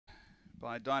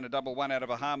by Dinah Double One out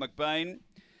of Aha McBain.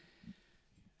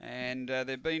 And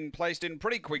they've been placed in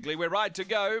pretty quickly. We're right to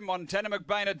go. Montana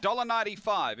McBain at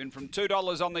 $1.95 in from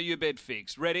 $2 on the UBet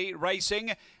fix. Ready,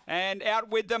 racing, and out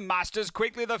with the Masters.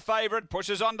 Quickly the favourite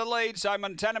pushes on to lead. So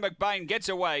Montana McBain gets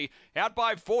away. Out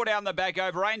by 4 down the back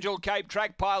over Angel Cape.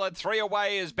 Track Pilot. 3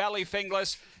 away is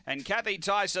Ballyfingless. And Kathy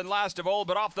Tyson last of all,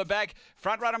 but off the back.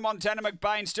 Front runner Montana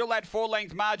McBain still that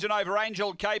 4-length margin over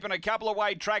Angel Cape and a couple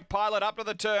away. Track Pilot up to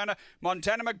the turn.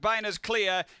 Montana McBain is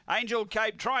clear. Angel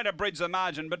Cape trying to bridge the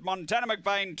margin, but Montana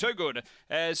McBain too good.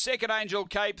 Second Angel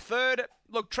Cape. Third,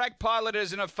 look, Track Pilot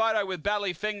is in a photo with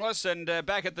Ballyfingless, and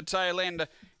back at the tail end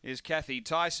is Kathy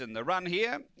Tyson. The run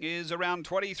here is around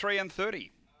 23 and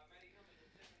 30.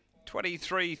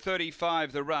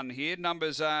 23.35 the run here.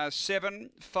 Numbers are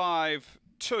 7, 5,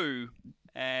 2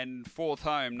 and fourth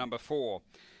home, number 4.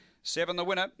 7 the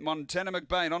winner, Montana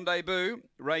McBain on debut.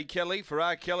 Ray Kelly,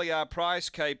 Farrar Kelly, R. Price,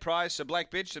 K. Price, a black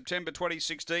bitch, September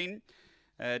 2016.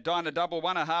 Dinah Double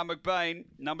One, Aha McBain,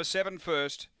 number 7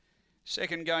 first.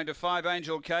 Second going to 5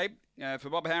 Angel Cape for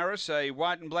Bob Harris, a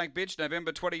white and black bitch,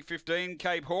 November 2015.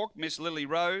 Cape Hawk, Miss Lily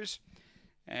Rose.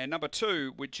 And number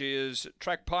 2, which is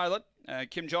Track Pilot,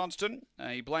 Kim Johnston,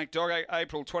 a black dog,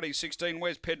 April 2016.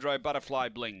 Where's Pedro Butterfly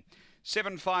Bling?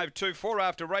 7-5-2-4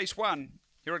 after race 1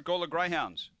 here at Gawler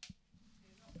Greyhounds.